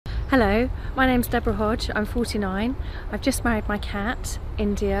Hello, my name's Deborah Hodge, I'm 49. I've just married my cat,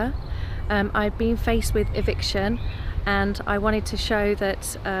 India. I've been faced with eviction and I wanted to show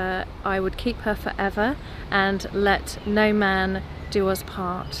that I would keep her forever and let no man do us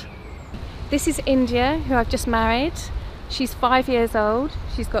part. This is India, who I've just married. She's 5 years old,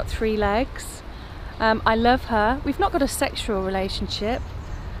 she's got 3 legs. I love her. We've not got a sexual relationship,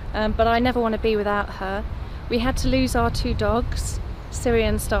 but I never want to be without her. We had to lose our 2 dogs,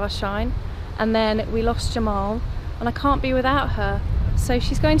 Syrian Starshine, and then we lost Jamal, and I can't be without her, so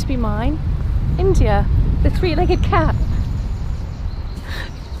she's going to be mine. India, the 3-legged cat.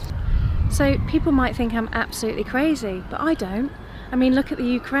 So people might think I'm absolutely crazy, but I don't. I mean, look at the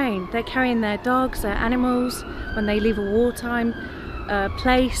Ukraine. They're carrying their dogs, their animals, when they leave a wartime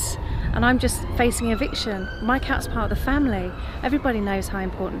place, and I'm just facing eviction. My cat's part of the family. Everybody knows how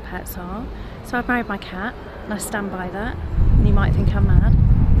important pets are. So I've married my cat, and I stand by that. And you might think I'm mad,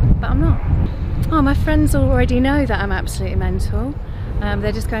 but I'm not. Oh, my friends already know that I'm absolutely mental.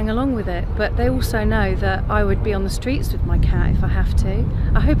 They're just going along with it, but they also know that I would be on the streets with my cat if I have to.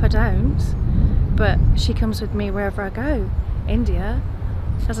 I hope I don't, but she comes with me wherever I go. India,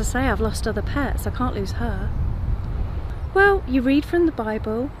 as I say, I've lost other pets, I can't lose her. Well, you read from the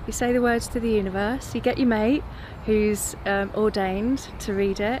Bible, you say the words to the universe, you get your mate who's ordained to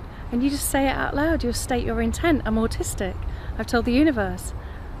read it, and you just say it out loud, you'll state your intent. I'm autistic. I've told the universe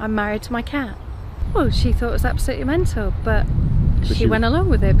I'm married to my cat. Well, she thought it was absolutely mental, but she went along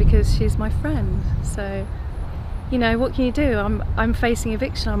with it because she's my friend. So, you know, what can you do? I'm facing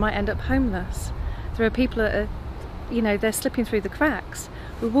eviction, I might end up homeless. There are people that are, you know, they're slipping through the cracks.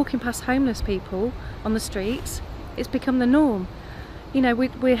 We're walking past homeless people on the streets. It's become the norm. You know,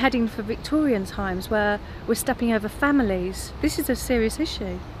 we're heading for Victorian times where we're stepping over families. This is a serious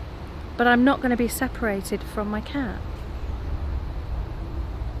issue. But I'm not going to be separated from my cat.